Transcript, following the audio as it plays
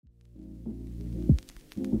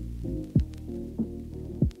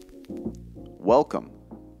Welcome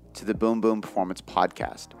to the Boom Boom Performance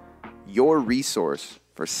Podcast, your resource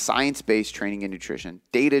for science-based training and nutrition,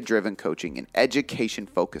 data-driven coaching, and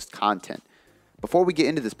education-focused content. Before we get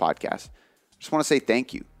into this podcast, I just want to say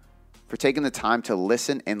thank you for taking the time to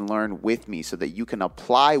listen and learn with me so that you can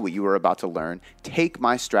apply what you are about to learn, take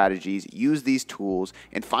my strategies, use these tools,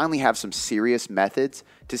 and finally have some serious methods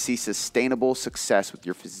to see sustainable success with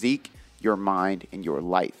your physique, your mind, and your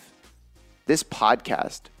life. This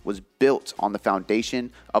podcast was built on the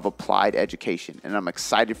foundation of applied education, and I'm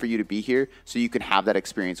excited for you to be here so you can have that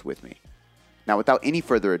experience with me. Now, without any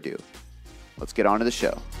further ado, let's get on to the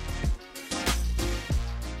show.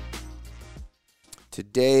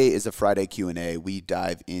 Today is a Friday Q&A. We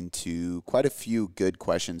dive into quite a few good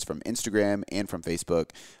questions from Instagram and from Facebook.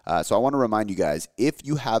 So I want to remind you guys, if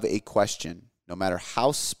you have a question, no matter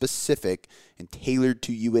how specific and tailored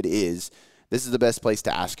to you it is, this is the best place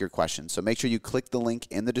to ask your question. So make sure you click the link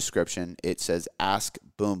in the description. It says Ask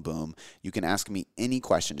Boom Boom. You can ask me any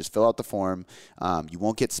question. Just fill out the form. You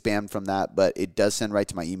won't get spammed from that, but it does send right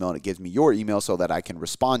to my email, and it gives me your email so that I can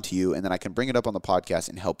respond to you, and then I can bring it up on the podcast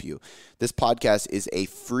and help you. This podcast is a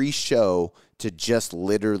free show to just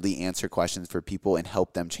literally answer questions for people and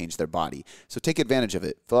help them change their body. So take advantage of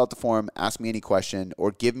it. Fill out the form, ask me any question,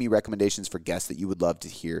 or give me recommendations for guests that you would love to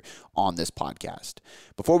hear on this podcast.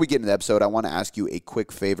 Before we get into the episode, I want to ask you a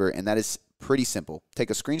quick favor, and that is pretty simple. Take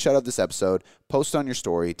a screenshot of this episode, post on your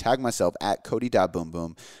story, tag myself at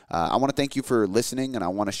Cody.boomboom. I want to thank you for listening, and I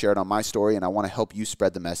want to share it on my story, and I want to help you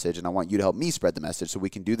spread the message, and I want you to help me spread the message so we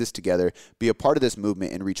can do this together, be a part of this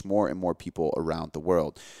movement, and reach more and more people around the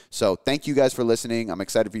world. So thank you guys for listening. I'm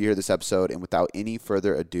excited for you to hear this episode, and without any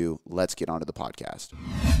further ado, let's get on to the podcast.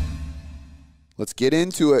 Let's get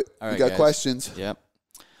into it. All right, we got guys. questions. Yep.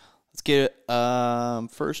 Let's get it.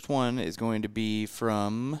 First one is going to be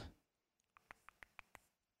from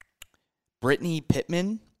Brittany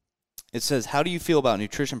Pittman. It says, how do you feel about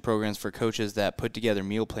nutrition programs for coaches that put together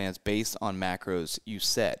meal plans based on macros you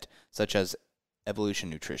set, such as Evolution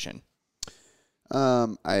Nutrition?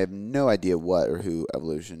 I have no idea what or who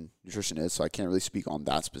Evolution Nutrition is, so I can't really speak on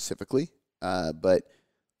that specifically. But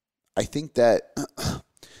I think that,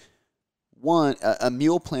 one, a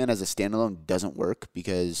meal plan as a standalone doesn't work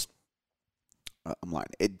because I'm lying.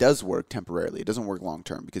 It does work temporarily. It doesn't work long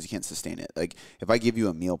term because you can't sustain it. Like if I give you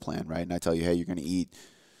a meal plan, right, and I tell you, hey, you're going to eat,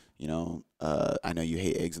 I know you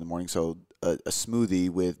hate eggs in the morning, so a smoothie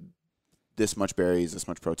with this much berries, this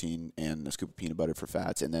much protein, and a scoop of peanut butter for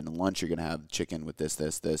fats, and then lunch you're going to have chicken with this,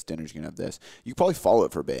 dinner you're going to have this. You probably follow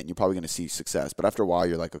it for a bit, and you're probably going to see success. But after a while,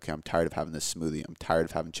 you're like, okay, I'm tired of having this smoothie. I'm tired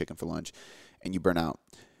of having chicken for lunch, and you burn out.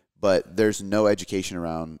 But there's no education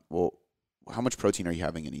around, well, how much protein are you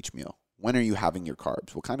having in each meal? When are you having your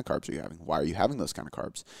carbs? What kind of carbs are you having? Why are you having those kind of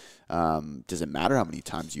carbs? Does it matter how many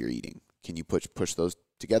times you're eating? Can you push those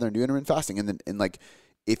together and do intermittent fasting? And like,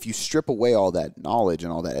 if you strip away all that knowledge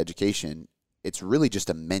and all that education, it's really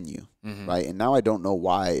just a menu, right? And now I don't know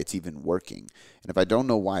why it's even working. And if I don't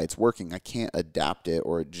know why it's working, I can't adapt it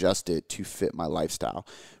or adjust it to fit my lifestyle,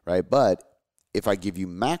 right? But if I give you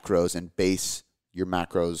macros and base your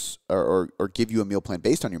macros or give you a meal plan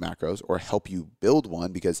based on your macros or help you build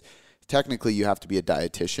one, because technically you have to be a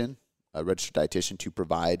dietitian, a registered dietitian, to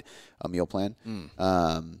provide a meal plan.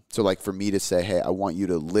 So like for me to say, hey, I want you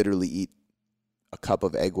to literally eat a cup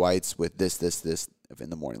of egg whites with this in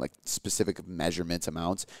the morning, like specific measurements,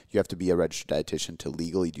 amounts, you have to be a registered dietitian to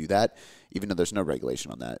legally do that, even though there's no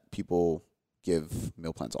regulation on that. People give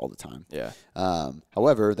meal plans all the time. Yeah.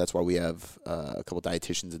 However, that's why we have a couple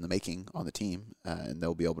dietitians in the making on the team, and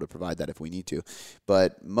they'll be able to provide that if we need to.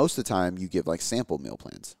 But most of the time, you give like sample meal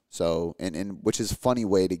plans. So, and which is a funny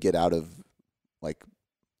way to get out of like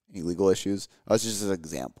any legal issues. That's just an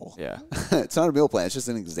example. Yeah. It's not a meal plan. It's just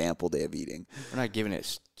an example day of eating. We're not giving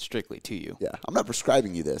it strictly to you. Yeah. I'm not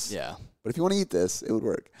prescribing you this. Yeah. But if you want to eat this, it would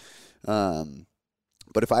work.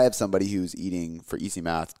 But if I have somebody who's eating, for easy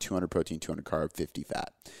math, 200 protein, 200 carb, 50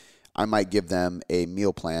 fat, I might give them a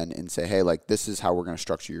meal plan and say, hey, like, this is how we're going to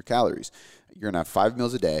structure your calories. You're going to have 5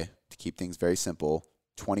 meals a day to keep things very simple.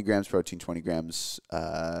 20 grams protein, 20 grams,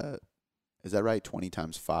 is that right? 20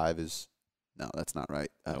 times 5 is, no, that's not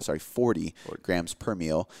right. Nope. 40 grams per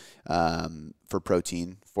meal for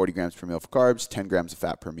protein, 40 grams per meal for carbs, 10 grams of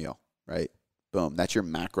fat per meal, right? Boom. That's your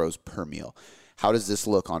macros per meal. How does this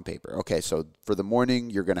look on paper? Okay, so for the morning,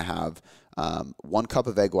 you're going to have 1 cup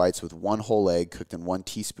of egg whites with 1 whole egg cooked in 1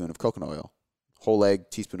 teaspoon of coconut oil. Whole egg,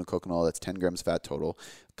 teaspoon of coconut oil, that's 10 grams of fat total.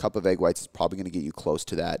 Cup of egg whites is probably going to get you close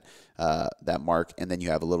to that mark. And then you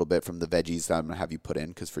have a little bit from the veggies that I'm going to have you put in,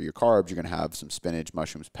 because for your carbs, you're going to have some spinach,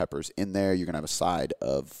 mushrooms, peppers in there. You're going to have a side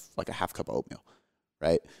of like a half cup of oatmeal,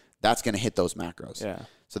 right? that's going to hit those macros. Yeah.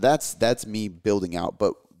 So that's me building out.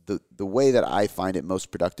 But the way that I find it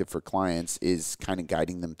most productive for clients is kind of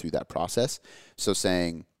guiding them through that process. So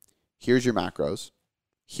saying, here's your macros.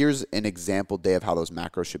 Here's an example day of how those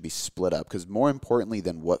macros should be split up. Because more importantly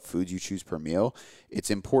than what foods you choose per meal, it's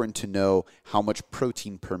important to know how much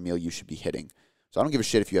protein per meal you should be hitting. So I don't give a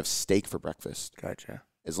shit if you have steak for breakfast. Gotcha.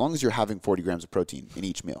 As long as you're having 40 grams of protein in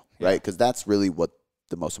each meal, right? Because that's really what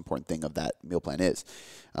the most important thing of that meal plan is.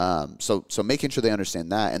 So making sure they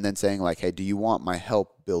understand that, and then saying like, hey, do you want my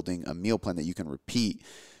help building a meal plan that you can repeat?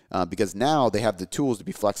 Because now they have the tools to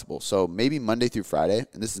be flexible. So maybe Monday through Friday,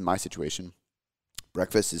 and this is my situation,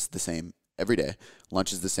 breakfast is the same every day.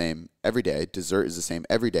 Lunch is the same every day. Dessert is the same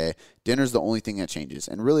every day. Dinner is the only thing that changes.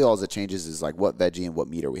 And really all that changes is like what veggie and what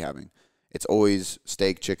meat are we having? It's always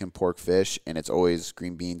steak, chicken, pork, fish, and it's always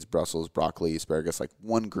green beans, Brussels, broccoli, asparagus, like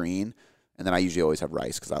one green. And then I usually always have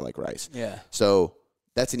rice because I like rice. Yeah. So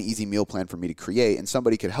that's an easy meal plan for me to create. And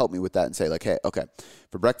somebody could help me with that and say like, hey, okay,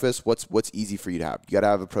 for breakfast, what's easy for you to have? You got to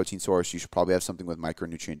have a protein source. You should probably have something with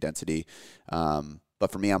micronutrient density.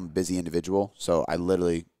 But for me, I'm a busy individual. So I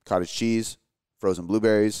literally cottage cheese, frozen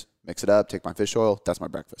blueberries, mix it up, take my fish oil. That's my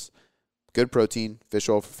breakfast. Good protein, fish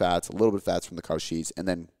oil for fats, a little bit of fats from the cottage cheese, and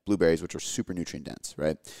then blueberries, which are super nutrient dense,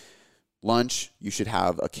 right? Lunch, you should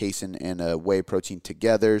have a casein and a whey protein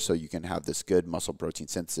together so you can have this good muscle protein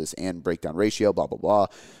synthesis and breakdown ratio, blah, blah, blah.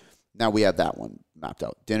 Now we have that one mapped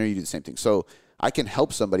out. Dinner, you do the same thing. So I can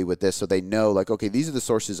help somebody with this so they know, like, okay, these are the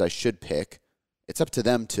sources I should pick. It's up to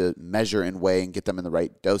them to measure and weigh and get them in the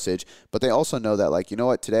right dosage. But they also know that, like, you know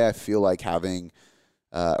what, today I feel like having,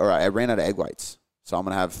 or I ran out of egg whites. So I'm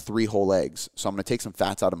going to have 3 whole eggs. So I'm going to take some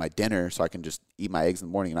fats out of my dinner so I can just eat my eggs in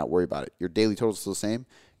the morning and not worry about it. Your daily total is still the same.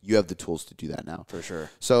 You have the tools to do that now. For sure.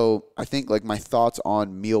 So I think like my thoughts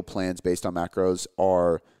on meal plans based on macros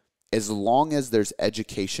are, as long as there's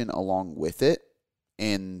education along with it,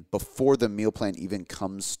 and before the meal plan even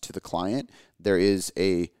comes to the client, there is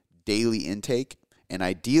a daily intake and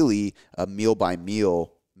ideally a meal by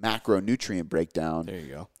meal macronutrient breakdown. There you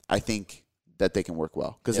go. I think that they can work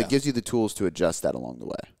well because it gives you the tools to adjust that along the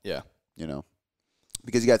way. Yeah. You know,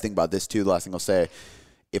 because you got to think about this too. The last thing I'll say,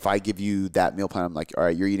 if I give you that meal plan, I'm like, all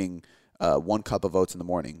right, you're eating 1 cup of oats in the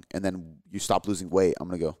morning, and then you stop losing weight. I'm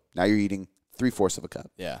going to go, now you're eating 3/4 of a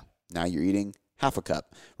cup. Yeah. Now you're eating half a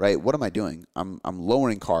cup, right? What am I doing? I'm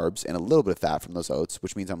lowering carbs and a little bit of fat from those oats,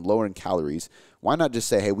 which means I'm lowering calories. Why not just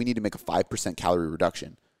say, hey, we need to make a 5% calorie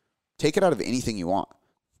reduction? Take it out of anything you want.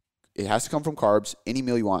 It has to come from carbs, any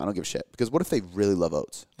meal you want. I don't give a shit. Because what if they really love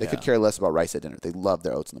oats? They could care less about rice at dinner. They love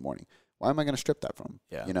their oats in the morning. Why am I going to strip that from them?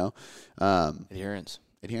 Yeah. You know? Adherence.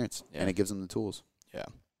 And it gives them the tools. Yeah.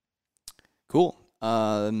 Cool.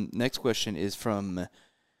 Next question is from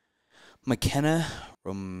McKenna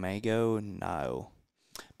Romago Nao.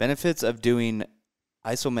 Benefits of doing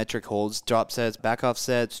isometric holds, drop sets, back off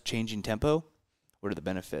sets, changing tempo. What are the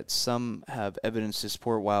benefits? Some have evidence to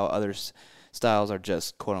support, while other styles are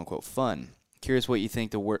just quote unquote fun. Curious what you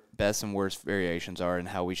think the best and worst variations are and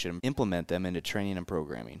how we should implement them into training and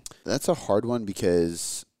programming. That's a hard one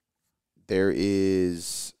because there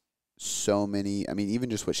is so many, I mean, even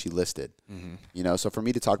just what she listed, you know, so for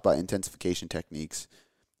me to talk about intensification techniques,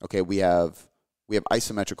 okay, we have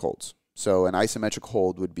isometric holds. So an isometric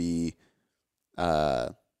hold would be,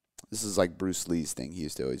 this is like Bruce Lee's thing he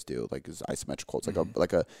used to always do, like his isometric holds,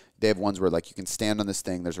 they have ones where like you can stand on this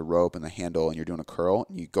thing, there's a rope and the handle, and you're doing a curl,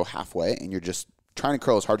 and you go halfway, and you're just trying to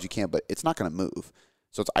curl as hard as you can, but it's not going to move.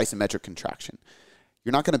 So it's isometric contraction.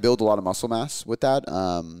 You're not going to build a lot of muscle mass with that.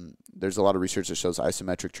 There's a lot of research that shows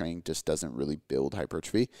isometric training just doesn't really build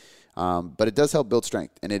hypertrophy, but it does help build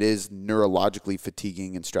strength, and it is neurologically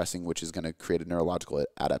fatiguing and stressing, which is going to create a neurological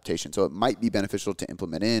adaptation. So it might be beneficial to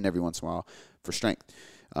implement in every once in a while for strength.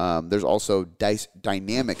 There's also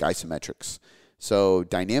dynamic isometrics. So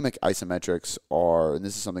dynamic isometrics are, and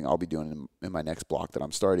this is something I'll be doing in my next block that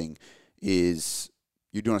I'm starting, is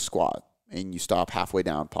you're doing a squat, and you stop halfway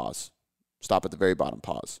down, pause. Stop at the very bottom,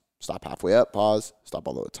 pause. Stop halfway up, pause. Stop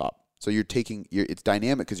all the way to the top. So it's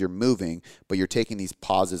dynamic because you're moving, but you're taking these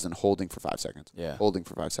pauses and holding for 5 seconds. Yeah. Holding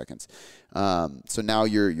for 5 seconds. So now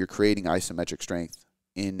you're creating isometric strength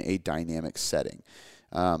in a dynamic setting.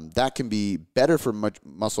 That can be better for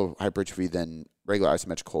muscle hypertrophy than regular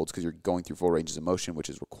isometric holds because you're going through full ranges of motion, which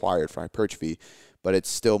is required for hypertrophy, but it's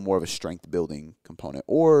still more of a strength building component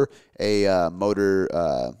or a motor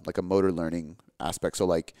learning aspect. So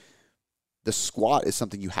like, the squat is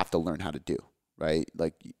something you have to learn how to do, right?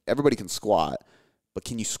 Like everybody can squat, but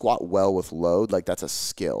can you squat well with load? Like that's a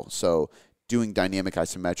skill. So doing dynamic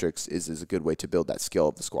isometrics is a good way to build that skill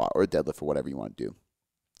of the squat or deadlift or whatever you want to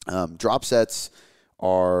do. Drop sets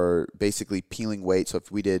are basically peeling weight. So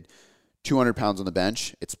if we did 200 pounds on the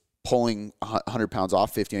bench, it's pulling 100 pounds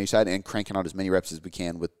off, 50 on each side, and cranking out as many reps as we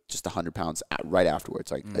can with just 100 pounds right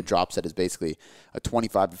afterwards. Like a drop set is basically a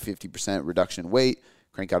 25 to 50% reduction in weight,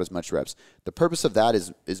 crank out as much reps. The purpose of that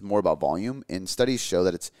is more about volume, and studies show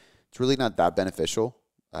that it's really not that beneficial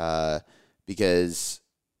because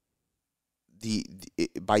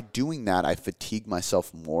by doing that, I fatigue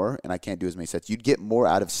myself more and I can't do as many sets. You'd get more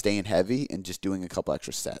out of staying heavy and just doing a couple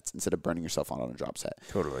extra sets instead of burning yourself out on a drop set.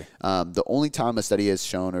 Totally. The only time a study has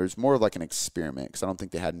shown, or it's more of like an experiment, because I don't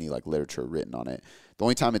think they had any like literature written on it. The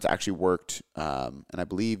only time it's actually worked, and I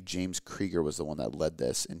believe James Krieger was the one that led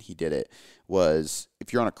this, and he did it, was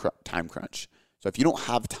if you're on a time crunch. So if you don't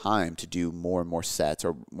have time to do more and more sets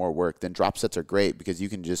or more work, then drop sets are great because you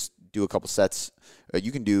can just do a couple sets.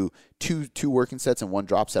 You can do two working sets and one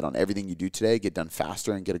drop set on everything you do today, get done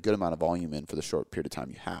faster, and get a good amount of volume in for the short period of time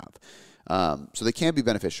you have. So they can be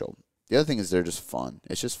beneficial. The other thing is they're just fun.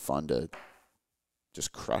 It's just fun to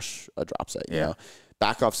just crush a drop set. You know?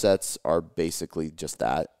 Back off sets are basically just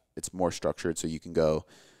that. It's more structured, so you can go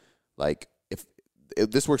like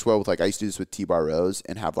this works well with like I used to do this with T-bar rows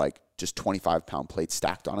and have like just 25-pound plates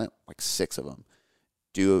stacked on it, like 6 of them.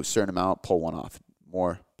 Do a certain amount, pull one off.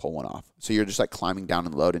 More, pull one off. So you're just like climbing down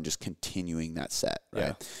in the load and just continuing that set,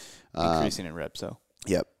 right? Yeah. Increasing in reps, so.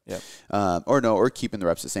 Yep. Or keeping the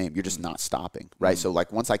reps the same. You're just not stopping, right? So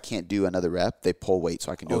like once I can't do another rep, they pull weight so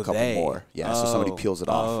I can do a couple more. Yeah. So somebody peels it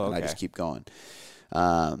off and I just keep going.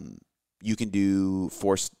 You can do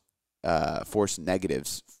force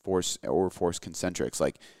negatives, force concentrics.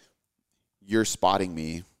 Like you're spotting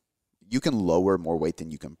me. You can lower more weight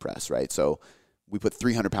than you can press, right? So we put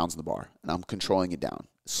 300 pounds in the bar, and I'm controlling it down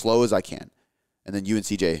as slow as I can. And then you and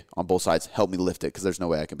CJ on both sides help me lift it because there's no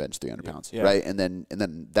way I can bench 300 pounds, right? And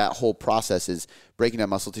then that whole process is breaking down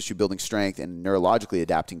muscle tissue, building strength, and neurologically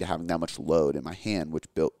adapting to having that much load in my hand, which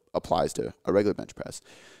applies to a regular bench press.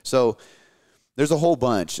 So there's a whole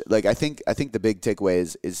bunch. Like I think the big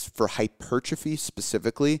takeaway is for hypertrophy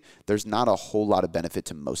specifically, there's not a whole lot of benefit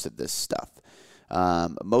to most of this stuff.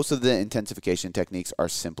 Most of the intensification techniques are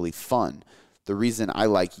simply fun. The reason I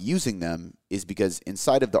like using them is because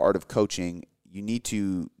inside of the art of coaching, you need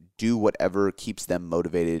to do whatever keeps them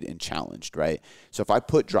motivated and challenged, right? So if I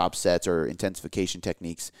put drop sets or intensification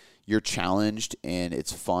techniques, you're challenged and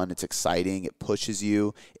it's fun, it's exciting, it pushes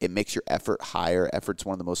you, it makes your effort higher. Effort's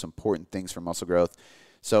one of the most important things for muscle growth.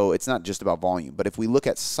 So it's not just about volume. But if we look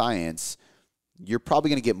at science, you're probably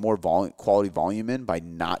going to get more quality volume in by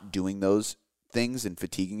not doing those things and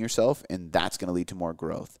fatiguing yourself, and that's going to lead to more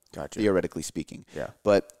growth, theoretically speaking.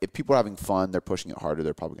 But if people are having fun, they're pushing it harder,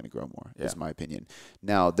 they're probably going to grow more, is my opinion.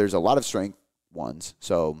 Now, there's a lot of strength ones.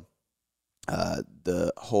 So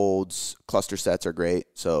the holds, cluster sets are great.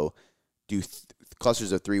 So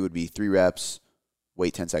clusters of 3 would be 3 reps,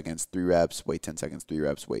 wait 10 seconds, 3 reps, wait 10 seconds, 3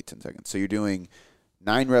 reps, wait 10 seconds. So you're doing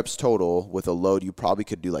 9 reps total with a load you probably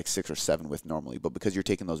could do like 6 or 7 with normally. But because you're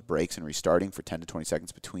taking those breaks and restarting for 10 to 20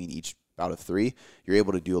 seconds between each bout of 3, you're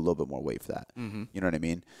able to do a little bit more weight for that. You know what I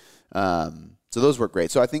mean? So those work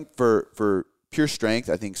great. So I think for pure strength,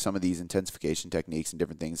 I think some of these intensification techniques and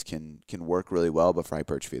different things can work really well. But for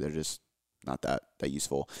hypertrophy, they're just not that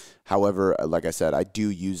useful. However, like I said, I do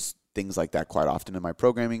use things like that quite often in my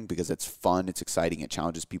programming because it's fun, it's exciting, it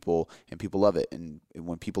challenges people, and people love it. And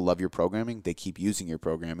when people love your programming, they keep using your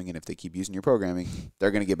programming, and if they keep using your programming,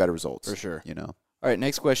 they're going to get better results. For sure. You know? All right,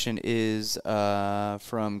 next question is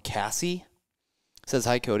from Cassie. It says,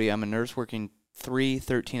 hi, Cody. I'm a nurse working 3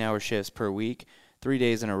 13-hour shifts per week, 3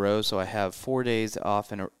 days in a row, so I have 4 days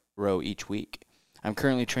off in a row each week. I'm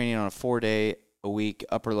currently training on a 4-day-a-week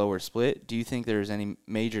upper-lower split. Do you think there's any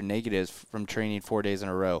major negatives from training 4 days in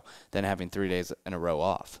a row than having 3 days in a row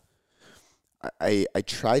off? I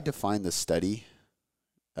tried to find the study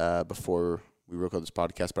before we recorded this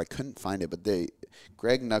podcast, but I couldn't find it. But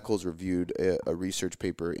Greg Nuckols reviewed a research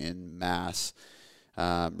paper in Mass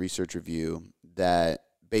Research Review that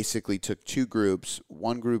basically took 2 groups.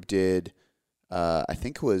 One group did, I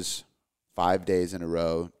think it was 5 days in a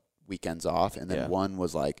row, weekends off, and then one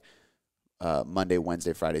was like Monday,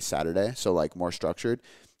 Wednesday, Friday, Saturday, so like more structured.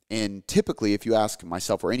 And typically, if you ask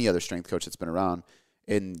myself or any other strength coach that's been around,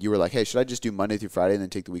 and you were like, hey, should I just do Monday through Friday and then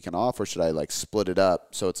take the weekend off, or should I like split it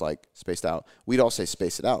up so it's like spaced out? We'd all say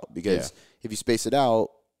space it out, because if you space it out,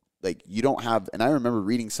 like you don't have, and I remember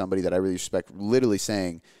reading somebody that I really respect literally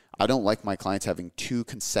saying, I don't like my clients having 2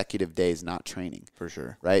 consecutive days not training. For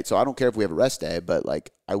sure. Right? So I don't care if we have a rest day, but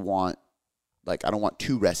like I don't want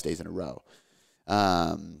 2 rest days in a row.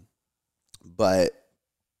 But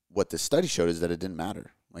what the study showed is that it didn't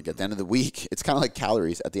matter. Like at the end of the week, it's kind of like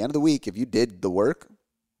calories. At the end of the week, if you did the work,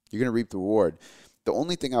 You're going to reap the reward. The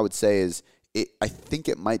only thing I would say is I think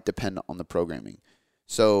it might depend on the programming.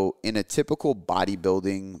 So in a typical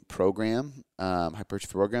bodybuilding program,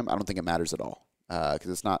 hypertrophy program, I don't think it matters at all because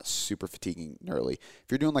it's not super fatiguing neurally. If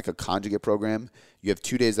you're doing like a conjugate program, you have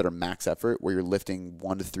 2 days that are max effort where you're lifting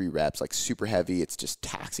 1 to 3 reps, like super heavy. It's just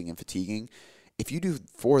taxing and fatiguing. If you do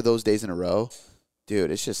 4 of those days in a row,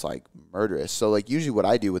 dude, it's just like murderous. So like usually what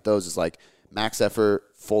I do with those is like max effort,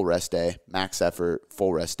 full rest day, max effort,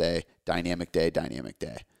 full rest day, dynamic day,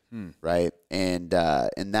 right? And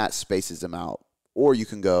that spaces them out. Or you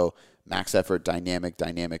can go max effort, dynamic,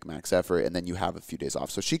 max effort, and then you have a few days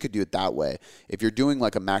off. So she could do it that way. If you're doing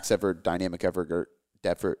like a max effort, dynamic effort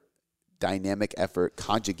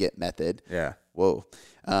conjugate method. Yeah. Whoa.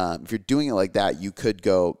 If you're doing it like that, you could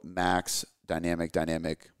go max, dynamic,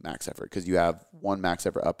 max effort because you have 1 max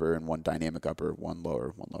effort upper and 1 dynamic upper, 1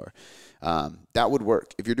 lower. That would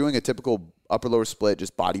work. If you're doing a typical upper-lower split,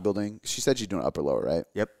 just bodybuilding, she said she's doing upper-lower, right?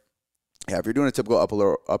 Yep. Yeah, if you're doing a typical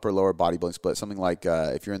upper-lower bodybuilding split, something like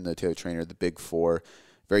if you're in the Taylor Trainer, the Big Four,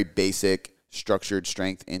 very basic, structured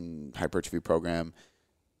strength in hypertrophy program,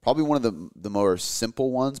 probably one of the more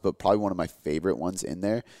simple ones, but probably one of my favorite ones in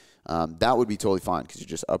there. That would be totally fine because you're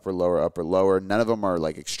just upper, lower. None of them are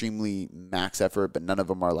like extremely max effort, but none of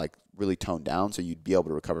them are like really toned down, so you'd be able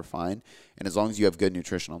to recover fine. And as long as you have good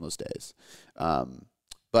nutrition on those days.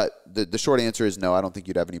 But the short answer is no, I don't think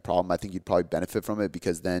you'd have any problem. I think you'd probably benefit from it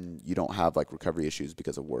because then you don't have like recovery issues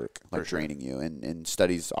because of work, like draining you. And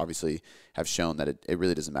studies obviously have shown that it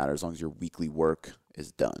really doesn't matter as long as your weekly work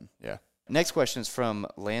is done. Yeah. Next question is from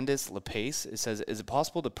Landis LePace. It says, is it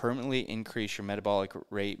possible to permanently increase your metabolic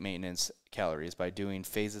rate maintenance calories by doing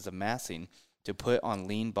phases of massing to put on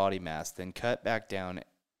lean body mass, then cut back down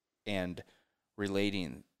and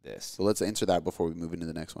relating this? So let's answer that before we move into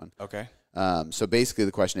the next one. Okay. So basically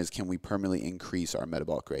the question is, can we permanently increase our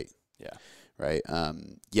metabolic rate? Yeah. Right?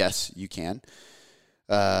 Yes, you can.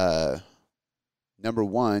 Number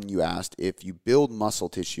one, you asked, if you build muscle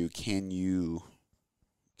tissue, can you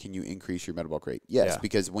increase your metabolic rate? Yes,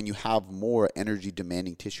 because when you have more energy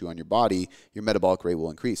demanding tissue on your body, your metabolic rate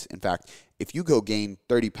will increase. In fact, if you go gain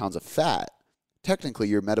 30 pounds of fat, technically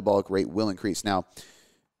your metabolic rate will increase. Now,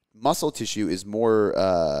 muscle tissue is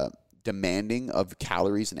more demanding of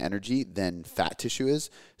calories and energy than fat tissue is.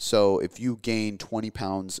 So if you gain 20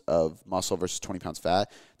 pounds of muscle versus 20 pounds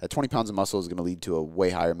fat, that 20 pounds of muscle is going to lead to a way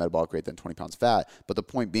higher metabolic rate than 20 pounds fat. But the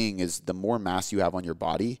point being is the more mass you have on your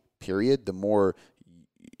body, period, the more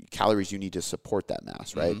calories you need to support that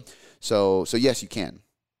mass, right? Mm-hmm. So yes, you can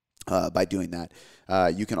by doing that.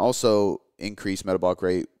 You can also increase metabolic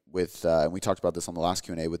rate with, and we talked about this on the last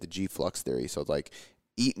Q&A with the G-flux theory. So it's like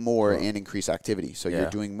eat more and increase activity. So you're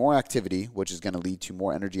doing more activity, which is going to lead to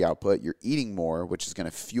more energy output. You're eating more, which is going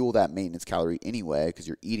to fuel that maintenance calorie anyway because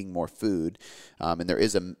you're eating more food. And there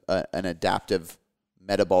is an adaptive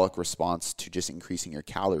metabolic response to just increasing your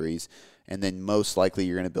calories. And then most likely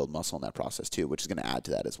you're going to build muscle in that process too, which is going to add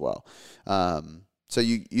to that as well. So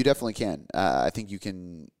you definitely can. I think you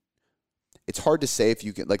can. It's hard to say if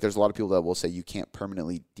you can, like there's a lot of people that will say you can't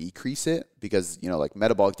permanently decrease it because, like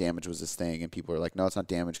metabolic damage was this thing and people are like, no, it's not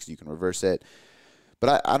damage because you can reverse it.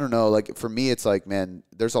 But I don't know, like for me, it's like, man,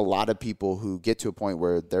 there's a lot of people who get to a point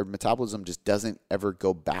where their metabolism just doesn't ever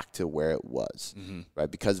go back to where it was, right?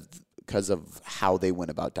 Because of how they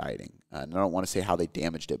went about dieting. And I don't want to say how they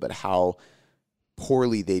damaged it, but how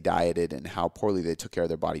poorly they dieted and how poorly they took care of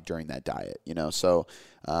their body during that diet, So,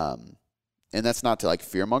 and that's not to like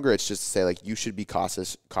fearmonger. It's just to say like you should be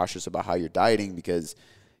cautious about how you're dieting because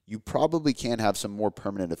you probably can have some more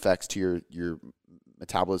permanent effects to your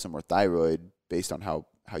metabolism or thyroid based on how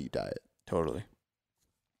you diet. Totally.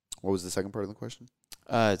 What was the second part of the question?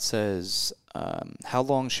 It says, how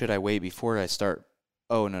long should I wait before I start?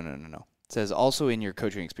 Oh, no. It says, also in your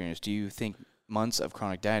coaching experience, do you think months of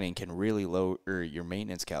chronic dieting can really lower your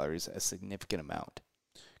maintenance calories a significant amount?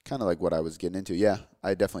 Kind of like what I was getting into. Yeah,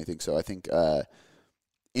 I definitely think so. I think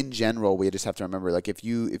in general, we just have to remember, like if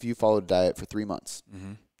you follow a diet for 3 months,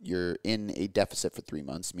 you're in a deficit for 3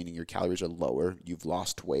 months, meaning your calories are lower, you've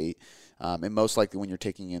lost weight, and most likely when you're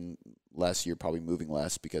taking in less, you're probably moving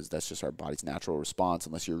less because that's just our body's natural response.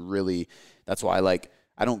 Unless you're really, that's why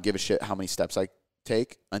I don't give a shit how many steps I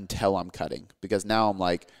take until I'm cutting because now I'm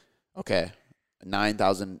like, okay,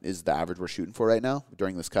 9,000 is the average we're shooting for right now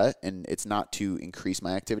during this cut. And it's not to increase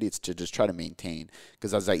my activity. It's to just try to maintain.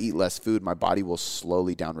 Because as I eat less food, my body will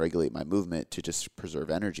slowly downregulate my movement to just preserve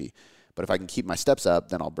energy. But if I can keep my steps up,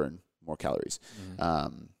 then I'll burn more calories.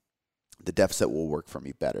 The deficit will work for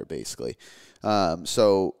me better, basically.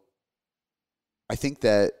 So I think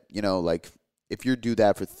that, if you do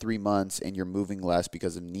that for 3 months and you're moving less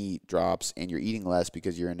because of NEAT drops and you're eating less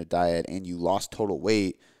because you're in a diet and you lost total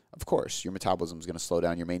weight, of course, your metabolism is going to slow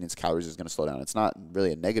down. Your maintenance calories is going to slow down. It's not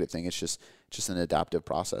really a negative thing. It's just an adaptive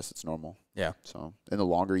process. It's normal. Yeah. So, and the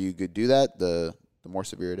longer you could do that, the more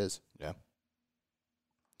severe it is. Yeah.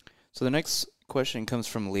 So the next question comes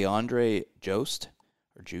from Leandre Jost.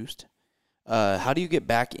 How do you get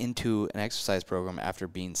back into an exercise program after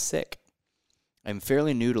being sick? I'm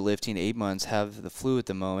fairly new to lifting, 8 months, have the flu at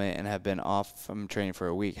the moment, and have been off from training for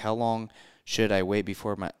a week. How long should I wait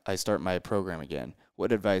before I start my program again?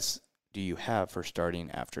 What advice do you have for starting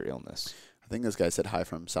after illness? I think this guy said hi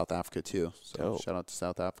from South Africa too. So shout out to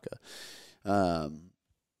South Africa.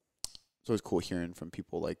 It's always cool hearing from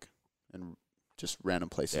people like in just random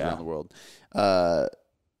places around the world.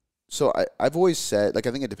 So I've always said, like,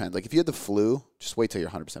 I think it depends. Like, if you had the flu, just wait till you're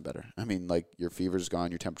 100% better. I mean, like, your fever's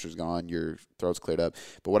gone, your temperature's gone, your throat's cleared up.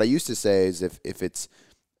 But what I used to say is if it's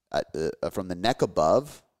from the neck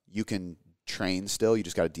above, you can train still. You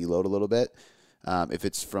just got to deload a little bit. If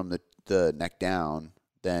it's from the neck down,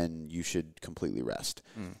 then you should completely rest.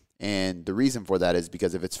 And the reason for that is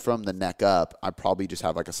because if it's from the neck up, I probably just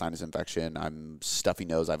have like a sinus infection. I'm stuffy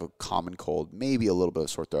nose. I have a common cold, maybe a little bit of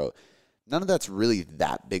sore throat. None of that's really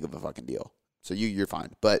that big of a fucking deal. So you're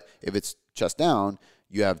fine. But if it's chest down,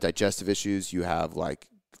 you have digestive issues. You have like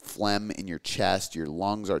phlegm in your chest. Your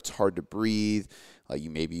lungs it's hard to breathe. Like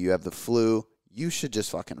maybe you have the flu. You should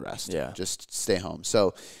just fucking rest. Yeah. Just stay home.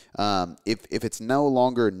 So if it's no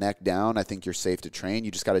longer neck down, I think you're safe to train.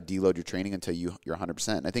 You just got to deload your training until you're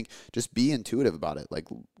 100%. And I think just be intuitive about it. Like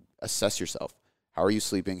assess yourself. How are you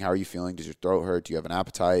sleeping? How are you feeling? Does your throat hurt? Do you have an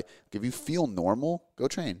appetite? If you feel normal, go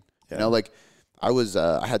train. Yeah. You know, like I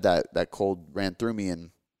had that cold ran through me,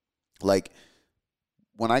 and like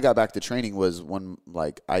when I got back to training was when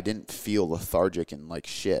like I didn't feel lethargic and like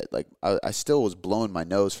shit. Like I still was blowing my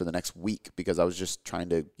nose for the next week because I was just trying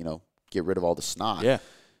to, get rid of all the snot. Yeah.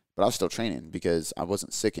 But I was still training because I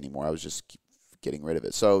wasn't sick anymore. I was just getting rid of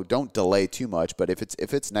it. So don't delay too much. But if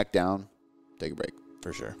it's neck down, take a break.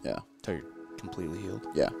 For sure. Yeah. Until you're completely healed.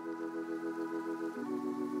 Yeah.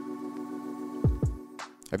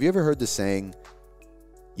 Have you ever heard the saying,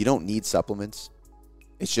 you don't need supplements?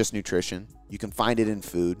 It's just nutrition. You can find it in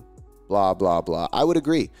food, blah, blah, blah. I would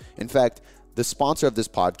agree. In fact, the sponsor of this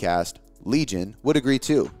podcast, Legion, would agree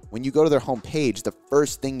too. When you go to their homepage, the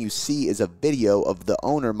first thing you see is a video of the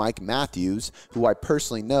owner, Mike Matthews, who I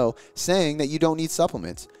personally know, saying that you don't need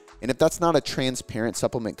supplements. And if that's not a transparent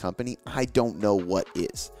supplement company, I don't know what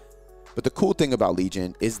is. But the cool thing about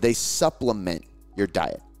Legion is they supplement your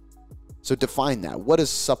diet. So define that. What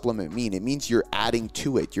does supplement mean? It means you're adding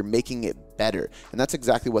to it. You're making it better. And that's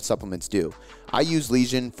exactly what supplements do. I use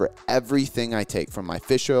Legion for everything I take, from my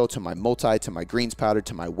fish oil to my multi to my greens powder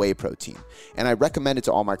to my whey protein. And I recommend it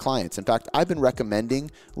to all my clients. In fact, I've been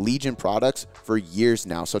recommending Legion products for years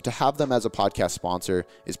now. So to have them as a podcast sponsor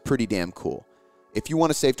is pretty damn cool. If you want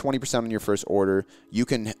to save 20% on your first order, you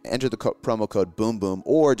can enter the promo code BOOMBOOM,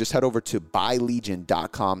 or just head over to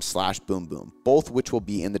buylegion.com/boomboom, both which will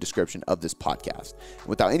be in the description of this podcast. And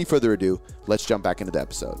without any further ado, let's jump back into the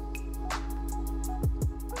episode.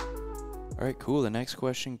 All right, cool. The next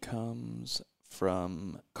question comes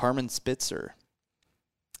from Carmen Spitzer.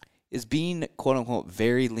 Is being, quote unquote,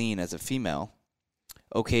 very lean as a female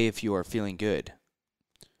okay if you are feeling good?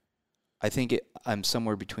 I think I'm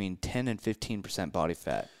somewhere between 10 and 15% body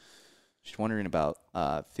fat. Just wondering about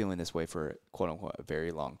feeling this way for, quote unquote, a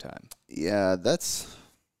very long time. Yeah, that's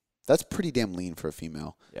pretty damn lean for a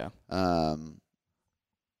female. Yeah.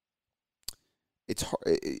 It's hard.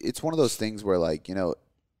 It's one of those things where, like,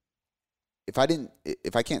 if I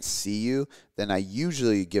can't see you, then I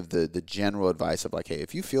usually give the general advice of like, hey,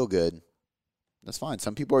 if you feel good, that's fine.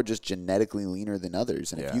 Some people are just genetically leaner than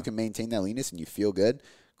others, and if you can maintain that leanness and you feel good,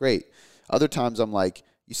 great. Other times I'm like,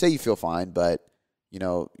 you say you feel fine, but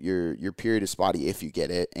your period is spotty if you get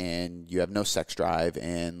it, and you have no sex drive,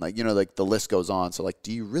 and like the list goes on. So like,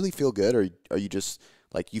 do you really feel good, or are you just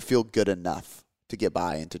like, you feel good enough to get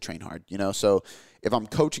by and to train hard? So if I'm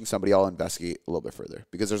coaching somebody, I'll investigate a little bit further,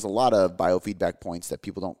 because there's a lot of biofeedback points that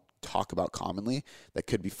people don't talk about commonly that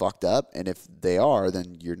could be fucked up, and if they are,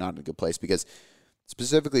 then you're not in a good place, because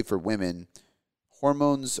specifically for women,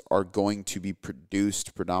 hormones are going to be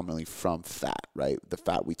produced predominantly from fat, right? The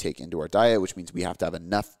fat we take into our diet, which means we have to have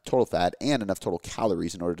enough total fat and enough total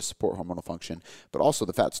calories in order to support hormonal function, but also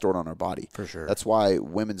the fat stored on our body. For sure. That's why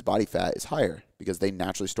women's body fat is higher, because they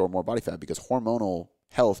naturally store more body fat, because hormonal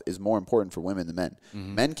health is more important for women than men.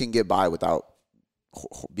 Mm-hmm. Men can get by without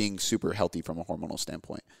being super healthy from a hormonal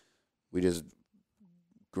standpoint. We just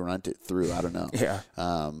grunt it through. I don't know. Yeah.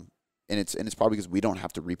 and it's probably because we don't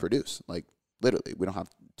have to reproduce. Like literally, we don't have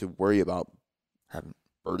to worry about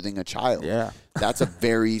birthing a child. Yeah. That's a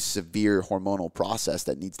very severe hormonal process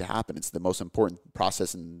that needs to happen. It's the most important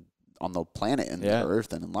process on the planet and the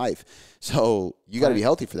earth and in life. So you got to be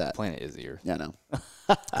healthy for that. Planet is here. Yeah, no.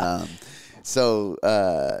 So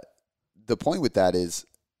the point with that is,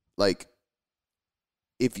 like,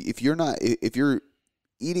 if you're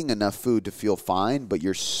eating enough food to feel fine, but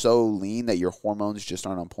you're so lean that your hormones just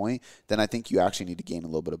aren't on point, then I think you actually need to gain a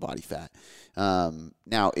little bit of body fat.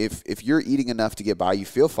 Now, if you're eating enough to get by, you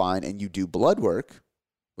feel fine, and you do blood work,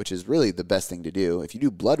 which is really the best thing to do. If you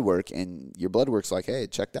do blood work and your blood work's like, hey,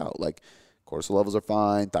 it checked out, like cortisol levels are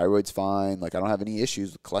fine, thyroid's fine, like I don't have any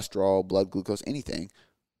issues with cholesterol, blood glucose, anything,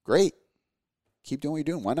 great. Keep doing what you're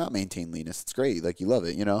doing. Why not maintain leanness? It's great. Like, you love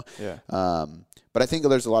it, you know? Yeah. But I think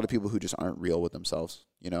there's a lot of people who just aren't real with themselves.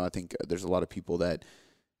 You know, I think there's a lot of people that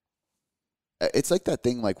it's like that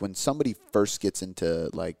thing, like when somebody first gets into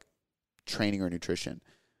like training or nutrition,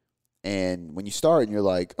 and when you start and you're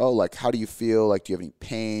like, oh, like, how do you feel? Like, do you have any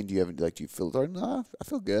pain? Do you feel, no, I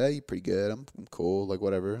feel good. You're pretty good. I'm cool. Like,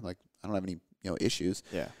 whatever. Like, I don't have any, issues.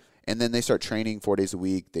 Yeah. And then they start training 4 days a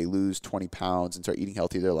week. They lose 20 pounds and start eating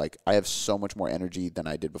healthy. They're like, I have so much more energy than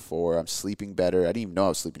I did before. I'm sleeping better. I didn't even know I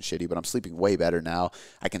was sleeping shitty, but I'm sleeping way better now.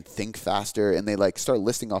 I can think faster. And they like start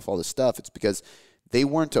listing off all this stuff. It's because they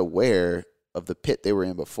weren't aware of the pit they were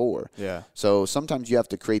in before. Yeah. So sometimes you have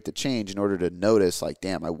to create the change in order to notice, like,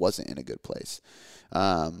 damn, I wasn't in a good place.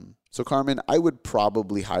 So Carmen, I would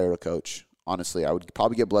probably hire a coach. Honestly, I would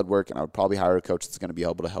probably get blood work, and I would probably hire a coach that's going to be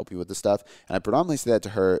able to help you with this stuff. And I predominantly say that to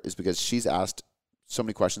her is because she's asked so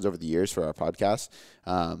many questions over the years for our podcast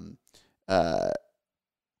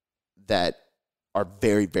that are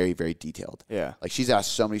very, very, very detailed. Yeah. Like, she's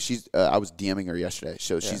asked so many. I was DMing her yesterday,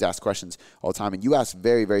 so she's asked questions all the time. And you ask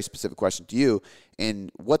very, very specific questions to you.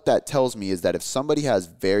 And what that tells me is that if somebody has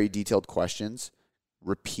very detailed questions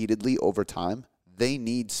repeatedly over time, they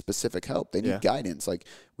need specific help. They need guidance. Like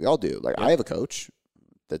we all do. Like I have a coach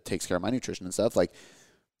that takes care of my nutrition and stuff. Like,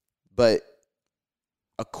 but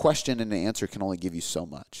a question and an answer can only give you so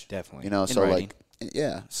much. Definitely. So writing.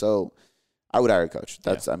 So I would hire a coach.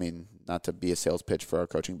 That's, I mean, not to be a sales pitch for our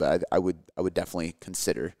coaching, but I would definitely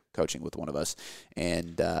consider coaching with one of us.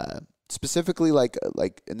 And specifically like,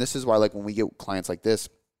 and this is why, like, when we get clients like this,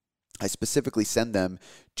 I specifically send them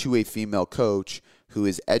to a female coach who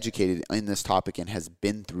is educated in this topic and has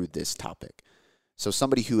been through this topic. So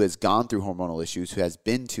somebody who has gone through hormonal issues, who has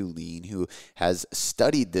been too lean, who has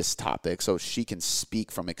studied this topic, so she can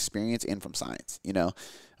speak from experience and from science,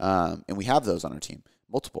 and we have those on our team,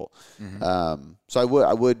 multiple. Mm-hmm. So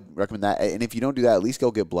I would recommend that. And if you don't do that, at least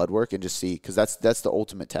go get blood work and just see, because that's the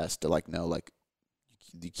ultimate test to like know, like,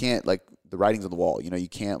 you can't, like, the writing's on the wall, you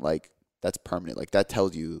can't, like, that's permanent. Like, that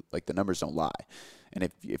tells you, like, the numbers don't lie. And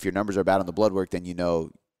if your numbers are bad on the blood work, then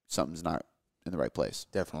something's not in the right place.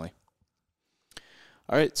 Definitely.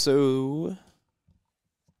 All right, so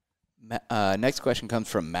next question comes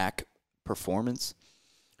from Mac Performance.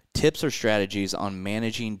 Tips or strategies on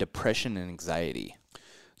managing depression and anxiety?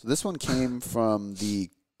 So this one came from the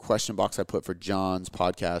question box I put for John's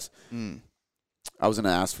podcast. I was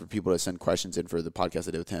going to ask for people to send questions in for the podcast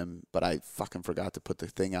I did with him, but I fucking forgot to put the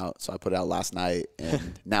thing out. So I put it out last night,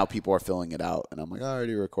 and now people are filling it out. And I'm like, I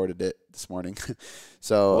already recorded it this morning.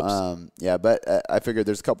 So, but I figured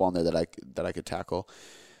there's a couple on there that I could tackle.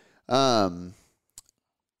 Number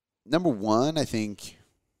one, I think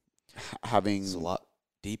having... It's a lot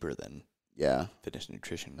deeper than fitness and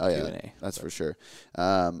nutrition Q&A. Yeah, that's for sure.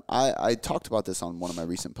 I talked about this on one of my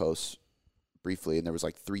recent posts briefly, and there was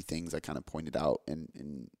like 3 things I kind of pointed out,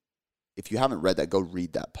 and if you haven't read that, go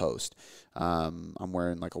read that post. I'm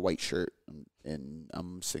wearing like a white shirt, and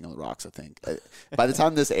I'm sitting on the rocks, I think. By the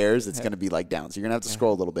time this airs, it's going to be like down, so you're going to have to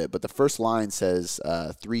scroll a little bit, but the first line says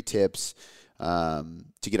 3 tips to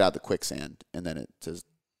get out of the quicksand, and then it says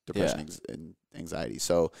depression and anxiety.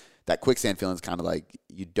 So that quicksand feeling is kind of like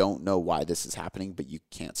you don't know why this is happening, but you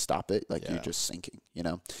can't stop it. Like you're just sinking,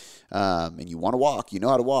 and you want to walk, you know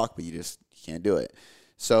how to walk, but you can't do it.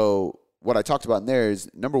 So what I talked about in there is,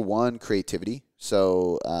 number one, creativity.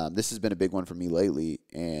 So this has been a big one for me lately,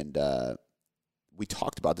 and we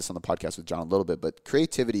talked about this on the podcast with John a little bit, but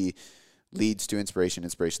creativity leads to inspiration.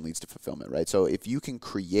 Inspiration leads to fulfillment, right? So if you can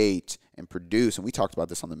create and produce, and we talked about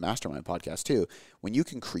this on the Mastermind podcast too, when you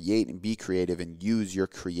can create and be creative and use your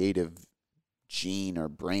creative gene or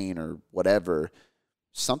brain or whatever,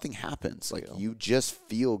 something happens. Like you just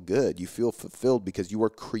feel good. You feel fulfilled because you are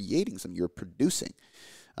creating something. You're producing.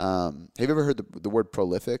 Have you ever heard the word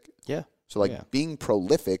prolific? Yeah. So being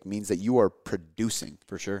prolific means that you are producing.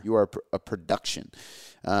 For sure. You are a production.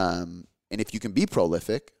 And if you can be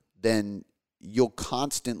prolific, then you'll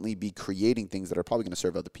constantly be creating things that are probably going to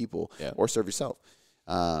serve other people or serve yourself.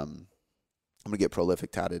 I'm going to get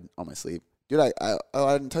prolific tatted on my sleeve. Dude, I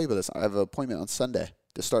didn't tell you about this. I have an appointment on Sunday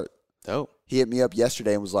to start. Oh. He hit me up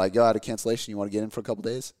yesterday and was like, yo, I had a cancellation. You want to get in for a couple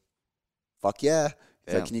days? Fuck yeah.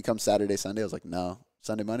 He's like, can you come Saturday, Sunday? I was like, no.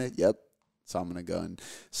 Sunday, Monday? Yep. So I'm going to go and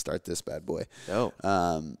start this bad boy. Oh.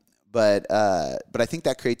 But I think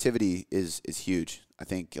that creativity is huge. I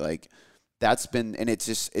think like that's been, and it's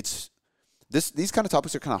just, these kind of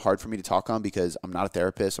topics are kind of hard for me to talk on because I'm not a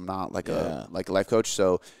therapist. I'm not like a life coach.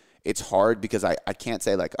 So it's hard because I can't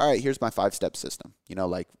say like, all right, here's my 5-step system,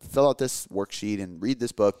 like fill out this worksheet and read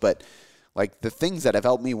this book. But like the things that have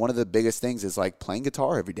helped me, one of the biggest things is like playing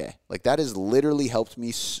guitar every day. Like that has literally helped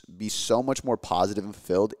me be so much more positive and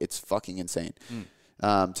fulfilled. It's fucking insane.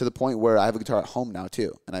 To the point where I have a guitar at home now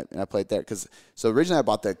too. And I play it there. So originally I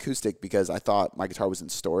bought the acoustic because I thought my guitar was in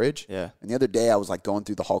storage. Yeah. And the other day I was like going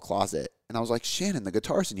through the hall closet and I was like, Shannon, the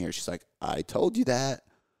guitar's in here. She's like, I told you that.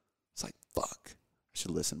 It's like, fuck. I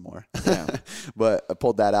should listen more. Yeah. But I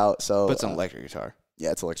pulled that out. So but it's an electric guitar.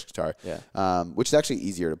 Yeah, it's an electric guitar. Yeah. Which is actually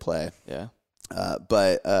easier to play. Yeah.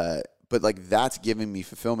 But like that's giving me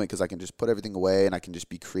fulfillment because I can just put everything away and I can just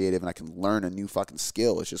be creative and I can learn a new fucking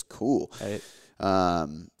skill. It's just cool. Right.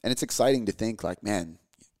 And it's exciting to think like, man,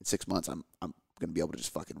 in 6 months I'm gonna be able to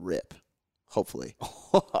just fucking rip. Hopefully.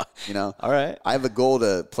 All right. I have a goal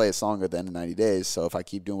to play a song at the end of 90 days. So if I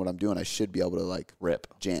keep doing what I'm doing, I should be able to like rip,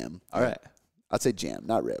 jam. All right. I'd say jam,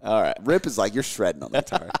 not rip. All right. Rip is like you're shredding on the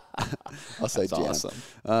guitar. I'll say That's jam.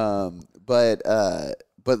 Awesome.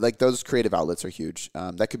 But like those creative outlets are huge.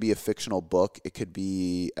 That could be a fictional book. It could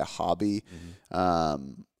be a hobby.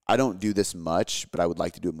 Mm-hmm. I don't do this much, but I would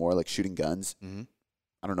like to do it more, like shooting guns. Mm-hmm.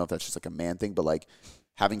 I don't know if that's just like a man thing, but like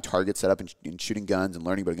having targets set up and shooting guns and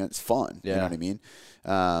learning about guns, it's fun. Yeah. You know what I mean?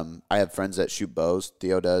 I have friends that shoot bows.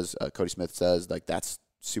 Theo does. Cody Smith does. Like that's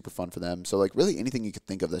super fun for them. So like really anything you could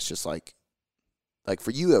think of that's just like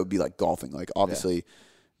for you, it would be like golfing. Like obviously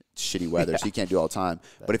shitty weather, so you can't do it all the time.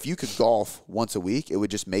 But if you could golf once a week, it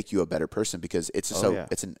would just make you a better person because it's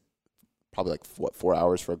it's probably like 4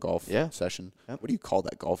 hours for a golf session. Yep. What do you call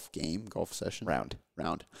that? Golf session? Round.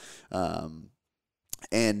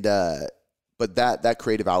 But that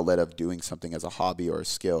creative outlet of doing something as a hobby or a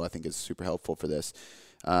skill, I think is super helpful for this.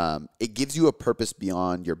 It gives you a purpose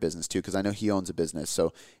beyond your business too, because I know he owns a business,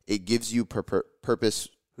 so it gives you purpose.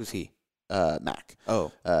 Who's he? Mac.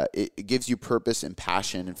 Oh. It gives you purpose and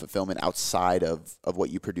passion and fulfillment outside of what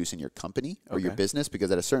you produce in your company or your business,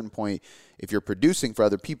 because at a certain point, if you're producing for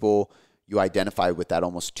other people, you identify with that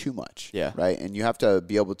almost too much. Yeah. Right? And you have to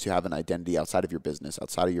be able to have an identity outside of your business,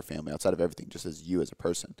 outside of your family, outside of everything, just as you as a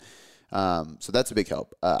person. So that's a big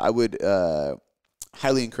help. I would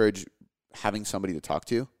highly encourage having somebody to talk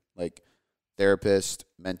to, like therapist,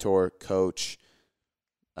 mentor, coach,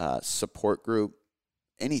 support group,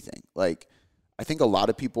 anything. Like I think a lot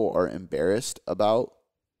of people are embarrassed about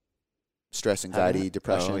stress, anxiety,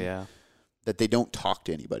 depression, that they don't talk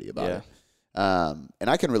to anybody about it. And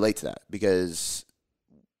I can relate to that because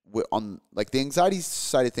on like the anxiety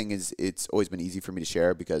side of thing it's always been easy for me to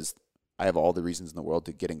share because I have all the reasons in the world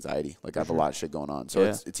to get anxiety. Like I have a lot of shit going on. So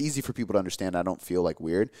it's easy for people to understand. I don't feel like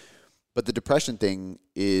weird. But the depression thing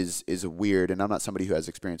is weird, and I'm not somebody who has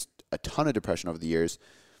experienced a ton of depression over the years,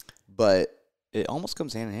 but it almost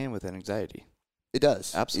comes hand in hand with anxiety. It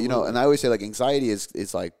does. Absolutely. And I always say like anxiety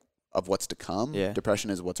is like of what's to come. Yeah. Depression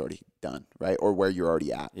is what's already done, right? Or where you're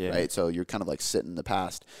already at, right? So you're kind of like sitting in the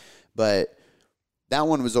past. But that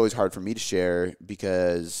one was always hard for me to share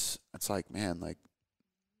because it's like, man, like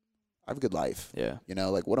I have a good life. Yeah.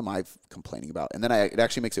 Like what am I complaining about? And then it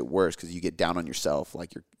actually makes it worse because you get down on yourself.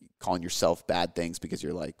 Like you're calling yourself bad things because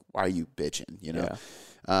you're like, why are you bitching? Yeah.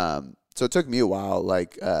 So it took me a while,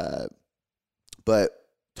 like, but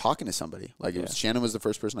talking to somebody, like Shannon was the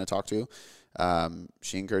first person I talked to.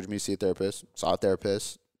 She encouraged me to see a therapist, saw a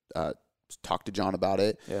therapist, talked to John about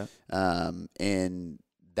it. Yeah. And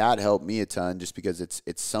that helped me a ton just because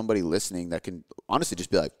it's somebody listening that can honestly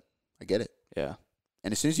just be like, I get it. Yeah.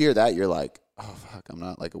 And as soon as you hear that, you're like, oh fuck, I'm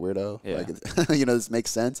not like a weirdo. Yeah. Like, this makes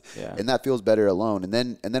sense. Yeah. And that feels better alone. And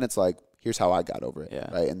then it's like, here's how I got over it.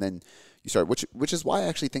 Yeah. Right. And then you start, which is why I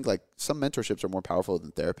actually think like some mentorships are more powerful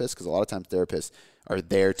than therapists, because a lot of times therapists are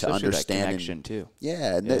there to understand. That connection too.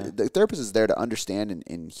 Yeah. And the therapist is there to understand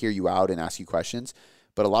and hear you out and ask you questions.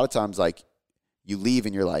 But a lot of times, like, you leave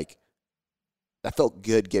and you're like, that felt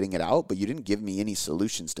good getting it out, but you didn't give me any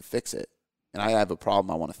solutions to fix it. And I have a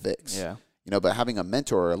problem I want to fix. Yeah. But having a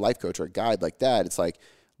mentor or a life coach or a guide like that, it's like,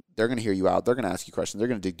 they're going to hear you out. They're going to ask you questions. They're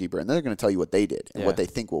going to dig deeper, and they're going to tell you what they did and what they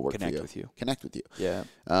think will work Connect for you. with you. Connect with you. Yeah.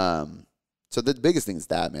 So the biggest thing is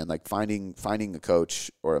that, man, like finding a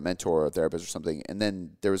coach or a mentor or a therapist or something. And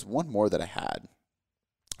then there was one more that I had.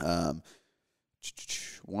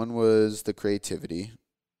 One was the creativity.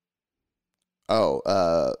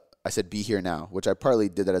 I said "Be Here Now," which I partly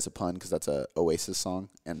did that as a pun because that's a Oasis song,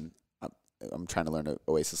 and I'm trying to learn an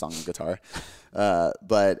Oasis song on guitar.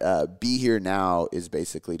 But "Be Here Now" is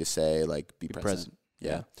basically to say, like, be present.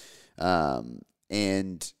 Yeah.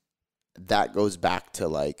 And that goes back to,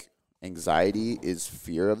 like, anxiety is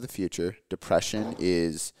fear of the future. Depression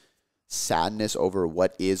is sadness over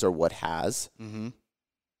what is or what has. Mm-hmm.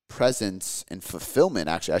 Presence and fulfillment,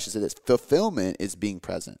 actually, I should say this. Fulfillment is being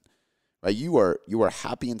present. Right? You are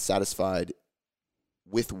happy and satisfied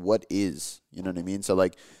with what is. You know what I mean? So,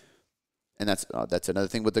 like, and that's another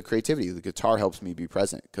thing with the creativity. The guitar helps me be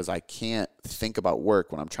present because I can't think about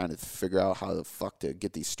work when I'm trying to figure out how the fuck to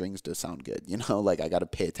get these strings to sound good. You know, like I got to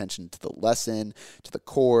pay attention to the lesson, to the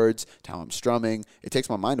chords, to how I'm strumming. It takes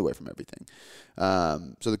my mind away from everything.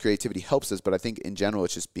 So the creativity helps us, but I think in general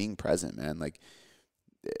it's just being present, man. Like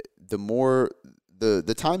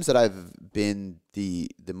the times that I've been the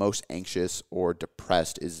most anxious or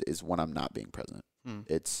depressed is when I'm not being present.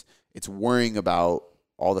 It's worrying about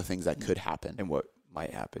all the things that could happen and what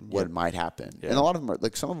might happen. Might happen. Yeah. And a lot of them are,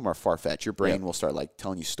 like, some of them are far-fetched. Your brain will start, like,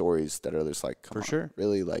 telling you stories that are just like, come on, sure.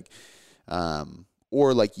 Really? Like,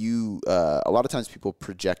 or like a lot of times people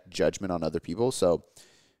project judgment on other people. So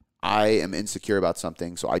I am insecure about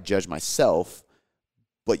something, so I judge myself,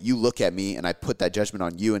 but you look at me and I put that judgment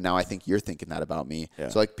on you, and now I think you're thinking that about me. Yeah.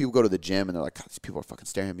 So, like, people go to the gym and they're like, God, these people are fucking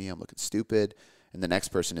staring at me. I'm looking stupid. And the next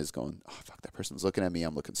person is going, oh, fuck, that person's looking at me.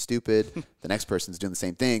 I'm looking stupid. The next person's doing the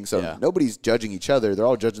same thing. So nobody's judging each other. They're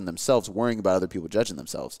all judging themselves, worrying about other people judging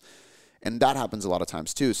themselves. And that happens a lot of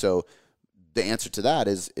times too. So the answer to that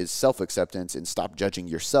is self-acceptance and stop judging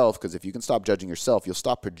yourself, because if you can stop judging yourself, you'll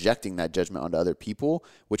stop projecting that judgment onto other people,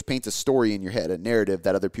 which paints a story in your head, a narrative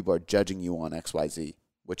that other people are judging you on XYZ,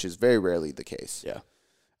 which is very rarely the case. Yeah.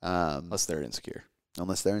 Unless they're insecure.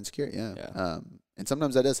 Yeah. And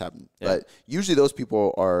sometimes that does happen. Yeah. But usually those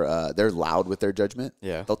people are, they're loud with their judgment.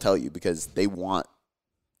 Yeah. They'll tell you because they want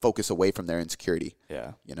focus away from their insecurity.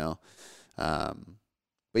 Yeah. You know? But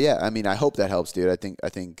yeah, I mean, I hope that helps, dude. I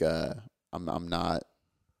think I'm not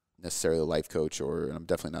necessarily a life coach, and I'm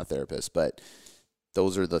definitely not a therapist, but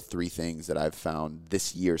those are the three things that I've found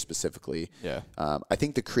this year specifically. Yeah. I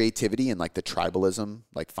think the creativity and, like, the tribalism,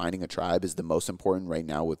 like finding a tribe, is the most important right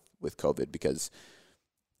now with COVID, because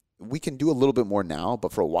we can do a little bit more now,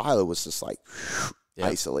 but for a while it was just like,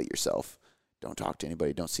 isolate yourself. Don't talk to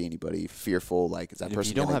anybody. Don't see anybody. Fearful. Like, is that person? If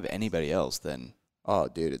you don't have anybody else, then. Oh,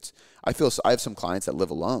 dude, I have some clients that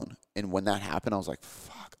live alone. And when that happened, I was like,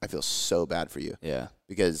 fuck, I feel so bad for you. Yeah.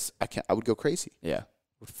 Because I would go crazy. Yeah.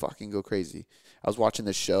 I would fucking go crazy. I was watching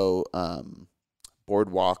this show,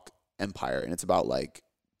 Boardwalk Empire, and it's about, like,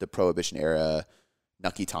 the Prohibition era,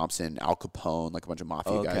 Nucky Thompson, Al Capone, like a bunch of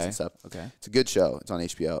mafia guys and stuff. Okay. It's a good show. It's on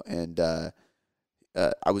HBO. And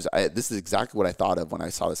this is exactly what I thought of when I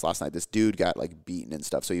saw this last night. This dude got, like, beaten and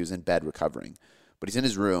stuff, so he was in bed recovering. But he's in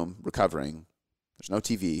his room recovering. There's no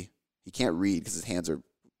TV. He can't read because his hands are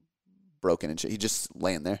broken and shit. He's just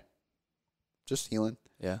laying there, just healing.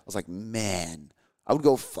 Yeah. I was like, man, I would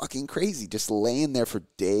go fucking crazy just laying there for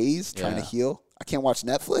days trying to heal. I can't watch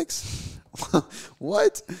Netflix.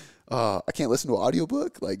 What? I can't listen to an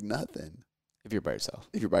audiobook. Like, nothing. If you're by yourself.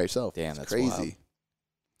 Damn, that's crazy.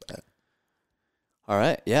 All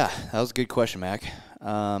right. Yeah, that was a good question, Mac.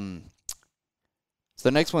 So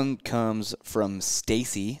the next one comes from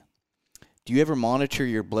Stacy. Do you ever monitor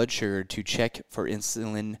your blood sugar to check for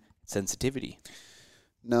insulin sensitivity?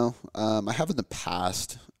 No. I have in the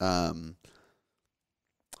past. Have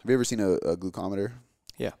you ever seen a glucometer?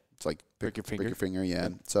 Yeah. It's like prick your finger. Yeah.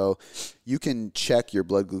 So you can check your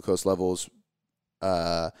blood glucose levels.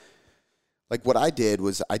 Like, what I did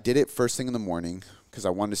was I did it first thing in the morning because I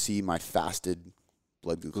wanted to see my fasted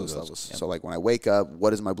blood glucose levels. Yep. So, like, when I wake up,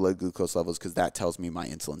 what is my blood glucose levels? Because that tells me my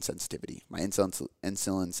insulin sensitivity. My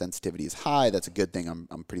insulin sensitivity is high. That's a good thing.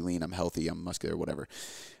 I'm pretty lean. I'm healthy. I'm muscular, whatever.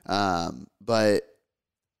 But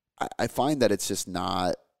I find that it's just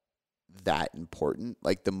not that important.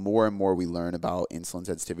 Like, the more and more we learn about insulin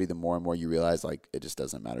sensitivity, the more and more you realize, like, it just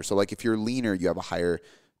doesn't matter. So, like, if you're leaner, you have a higher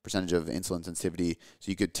percentage of insulin sensitivity, so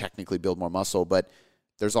you could technically build more muscle. But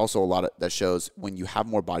there's also a lot that shows when you have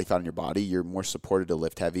more body fat in your body, you're more supported to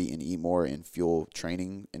lift heavy and eat more and fuel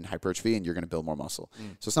training and hypertrophy, and you're going to build more muscle.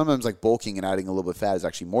 So sometimes, like, bulking and adding a little bit of fat is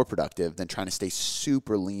actually more productive than trying to stay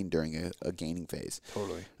super lean during a gaining phase.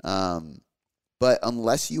 Totally. But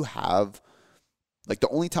unless you have, like, the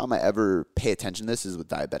only time I ever pay attention to this is with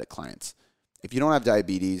diabetic clients. If you don't have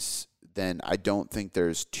diabetes, then I don't think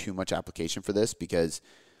there's too much application for this, because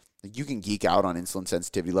you can geek out on insulin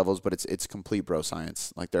sensitivity levels, but it's complete bro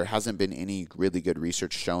science. Like, there hasn't been any really good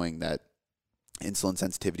research showing that insulin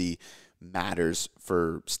sensitivity matters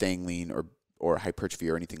for staying lean or hypertrophy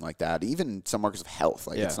or anything like that. Even some markers of health,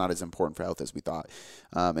 like it's not as important for health as we thought.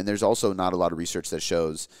 And there's also not a lot of research that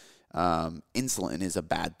shows insulin is a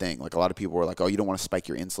bad thing. Like, a lot of people were like, oh, you don't want to spike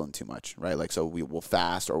your insulin too much, right? Like, so we will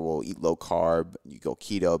fast or we'll eat low carb. You go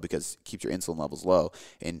keto because it keeps your insulin levels low,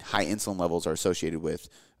 and high insulin levels are associated with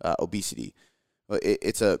obesity.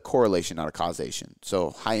 It's a correlation, not a causation.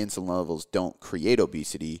 So high insulin levels don't create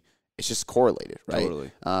obesity. It's just correlated, right?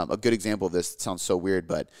 Totally. A good example of this, it sounds so weird,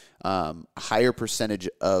 but a higher percentage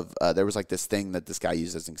of, there was like this thing that this guy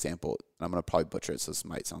used as an example, and I'm going to probably butcher it, so this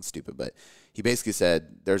might sound stupid, but he basically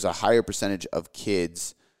said there's a higher percentage of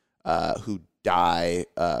kids who die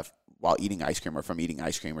while eating ice cream or from eating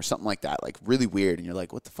ice cream or something like that, like really weird, and you're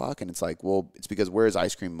like, what the fuck? And it's like, well, it's because where is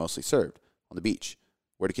ice cream mostly served? On the beach.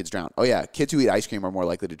 Where do kids drown? Oh yeah, kids who eat ice cream are more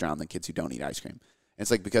likely to drown than kids who don't eat ice cream. And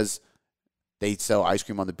it's like, because they sell ice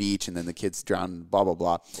cream on the beach and then the kids drown, blah, blah,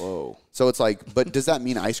 blah. Whoa. So it's like, but does that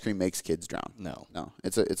mean ice cream makes kids drown? No. No.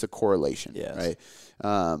 It's a correlation, Yes.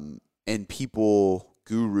 right? And people,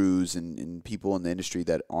 gurus and people in the industry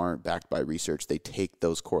that aren't backed by research, they take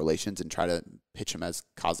those correlations and try to pitch them as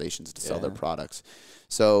causations to sell their products.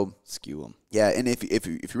 So skew them. Yeah, and if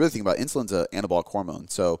you really think about it, insulin's an anabolic hormone.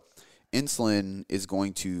 So insulin is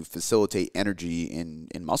going to facilitate energy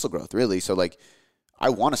in muscle growth, really. So, like, I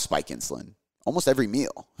want to spike insulin almost every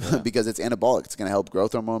meal because it's anabolic. It's going to help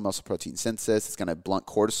growth hormone, muscle protein synthesis. It's going to blunt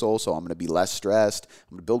cortisol, so I'm going to be less stressed.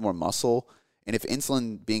 I'm going to build more muscle. And if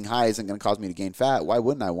insulin being high isn't going to cause me to gain fat, why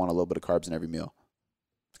wouldn't I want a little bit of carbs in every meal?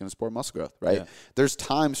 It's going to support muscle growth, right? Yeah. There's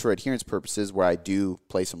times for adherence purposes where I do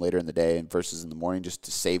place them later in the day and versus in the morning just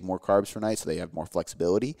to save more carbs for night so they have more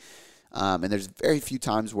flexibility. And there's very few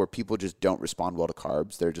times where people just don't respond well to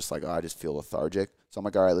carbs. They're just like, oh, I just feel lethargic. So I'm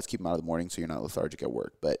like, all right, let's keep them out of the morning so you're not lethargic at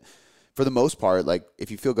work. But for the most part, like,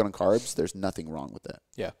 if you feel good on carbs, there's nothing wrong with it.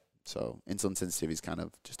 Yeah. So insulin sensitivity is kind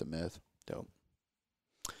of just a myth. Dope.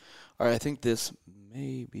 All right, I think this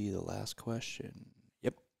may be the last question.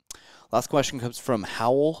 Yep. Last question comes from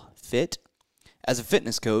Howell Fit. As a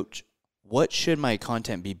fitness coach, what should my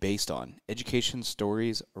content be based on? Education,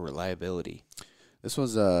 stories, or reliability? This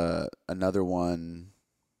was another one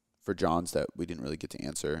for John's that we didn't really get to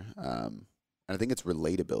answer. And I think it's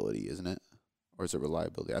relatability, isn't it? Or is it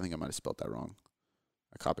reliability? I think I might have spelled that wrong.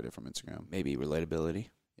 I copied it from Instagram. Maybe relatability.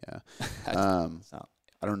 Yeah. Not.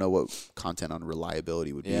 I don't know what content on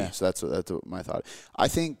reliability would be. Yeah. So that's what my thought. I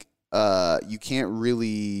think you can't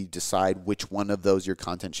really decide which one of those your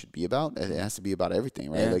content should be about. It has to be about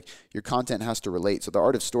everything, right? Yeah. Like, your content has to relate. So the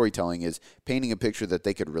art of storytelling is painting a picture that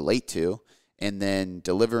they could relate to, and then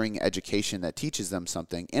delivering education that teaches them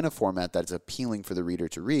something in a format that's appealing for the reader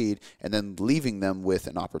to read, and then leaving them with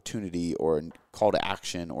an opportunity or a call to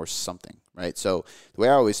action or something, right? So the way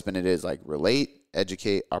I always spin it is like relate,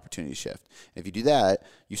 educate, opportunity shift. And if you do that,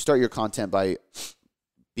 you start your content by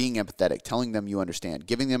being empathetic, telling them you understand,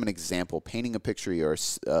 giving them an example, painting a picture or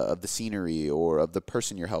of the scenery or of the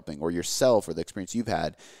person you're helping or yourself or the experience you've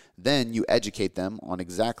had. Then you educate them on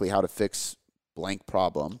exactly how to fix blank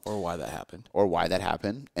problem. Or why that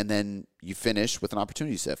happened. And then you finish with an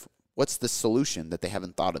opportunity shift. What's the solution that they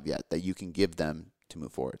haven't thought of yet that you can give them to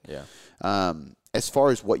move forward? Yeah. As far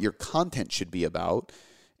as what your content should be about,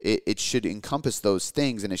 it should encompass those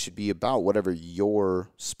things, and it should be about whatever your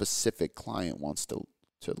specific client wants to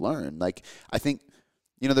learn. Like, I think,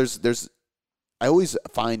 I always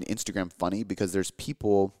find Instagram funny because there's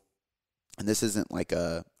people, and this isn't like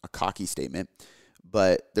a cocky statement,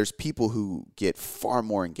 but there's people who get far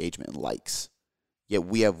more engagement and likes, yet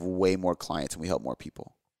we have way more clients and we help more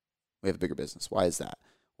people. We have a bigger business. Why is that?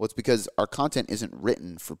 Well, it's because our content isn't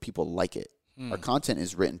written for people to like it. Our content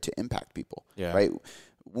is written to impact people, right?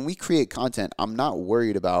 When we create content, I'm not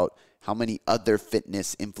worried about how many other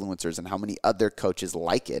fitness influencers and how many other coaches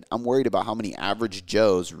like it. I'm worried about how many average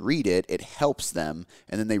Joes read it. It helps them,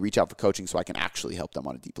 and then they reach out for coaching so I can actually help them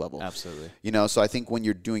on a deep level. Absolutely. So I think when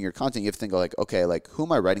you're doing your content, you have to think like, okay, like, who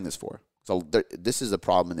am I writing this for? So this is a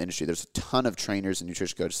problem in the industry. There's a ton of trainers and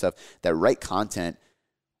nutrition coaches stuff that write content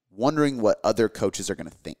wondering what other coaches are going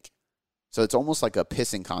to think. So it's almost like a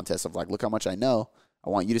pissing contest of like, look how much I know. I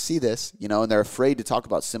want you to see this, and they're afraid to talk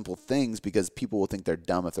about simple things because people will think they're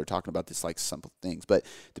dumb if they're talking about this like simple things. But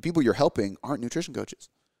the people you're helping aren't nutrition coaches.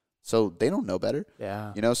 So they don't know better.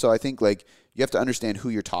 Yeah. You know, so I think like you have to understand who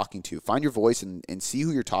you're talking to. Find your voice and see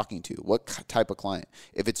who you're talking to. What type of client?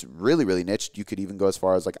 If it's really, really niched, you could even go as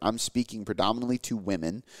far as like, I'm speaking predominantly to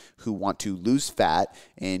women who want to lose fat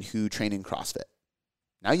and who train in CrossFit.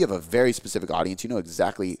 Now you have a very specific audience. You know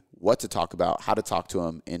exactly what to talk about, how to talk to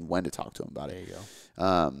them, and when to talk to them about it. There you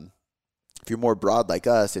go. If you're more broad like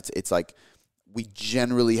us, it's like we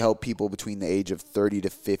generally help people between the age of 30 to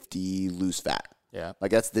 50 lose fat. Yeah.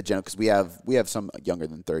 Like that's the general, because we have some younger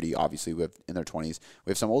than 30, obviously we have in their 20s.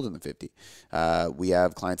 We have some older than 50. We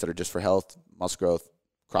have clients that are just for health, muscle growth,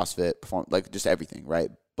 CrossFit, perform, like just everything,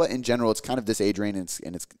 right? But in general, it's kind of this age range,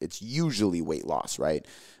 and it's usually weight loss, right?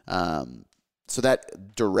 So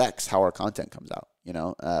that directs how our content comes out, you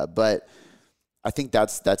know? But I think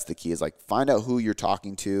that's the key, is like find out who you're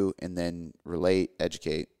talking to and then relate,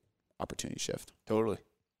 educate, opportunity shift. Totally.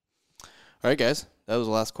 All right, guys. That was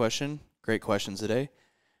the last question. Great questions today.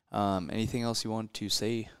 Anything else you want to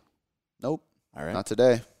say? Nope. All right. Not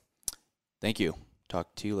today. Thank you.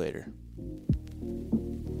 Talk to you later.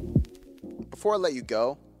 Before I let you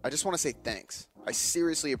go, I just want to say thanks. I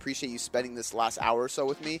seriously appreciate you spending this last hour or so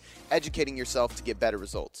with me, educating yourself to get better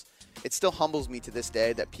results. It still humbles me to this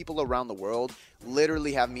day that people around the world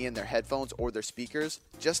literally have me in their headphones or their speakers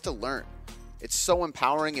just to learn. It's so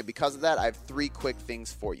empowering, and because of that, I have 3 quick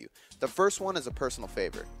things for you. The first one is a personal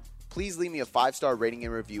favor. Please leave me a 5-star rating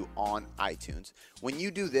and review on iTunes. When you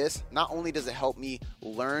do this, not only does it help me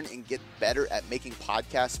learn and get better at making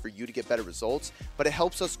podcasts for you to get better results, but it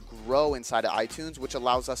helps us grow inside of iTunes, which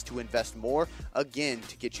allows us to invest more, again,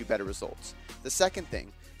 to get you better results. The second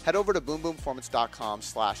thing, head over to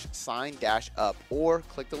boomboomperformance.com/sign-up or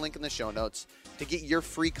click the link in the show notes to get your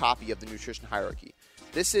free copy of the Nutrition Hierarchy.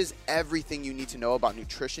 This is everything you need to know about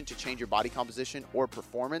nutrition to change your body composition or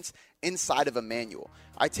performance inside of a manual.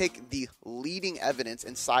 I take the leading evidence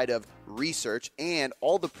inside of research and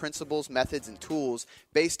all the principles, methods, and tools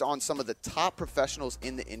based on some of the top professionals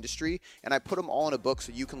in the industry, and I put them all in a book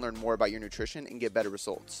so you can learn more about your nutrition and get better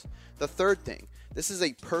results. The third thing, this is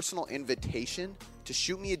a personal invitation to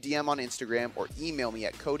shoot me a DM on Instagram or email me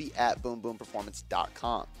at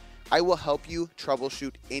cody@boomboomperformance.com. I will help you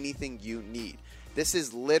troubleshoot anything you need. This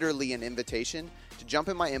is literally an invitation to jump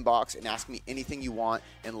in my inbox and ask me anything you want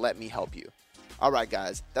and let me help you. All right,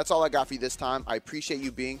 guys, that's all I got for you this time. I appreciate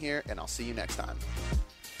you being here, and I'll see you next time.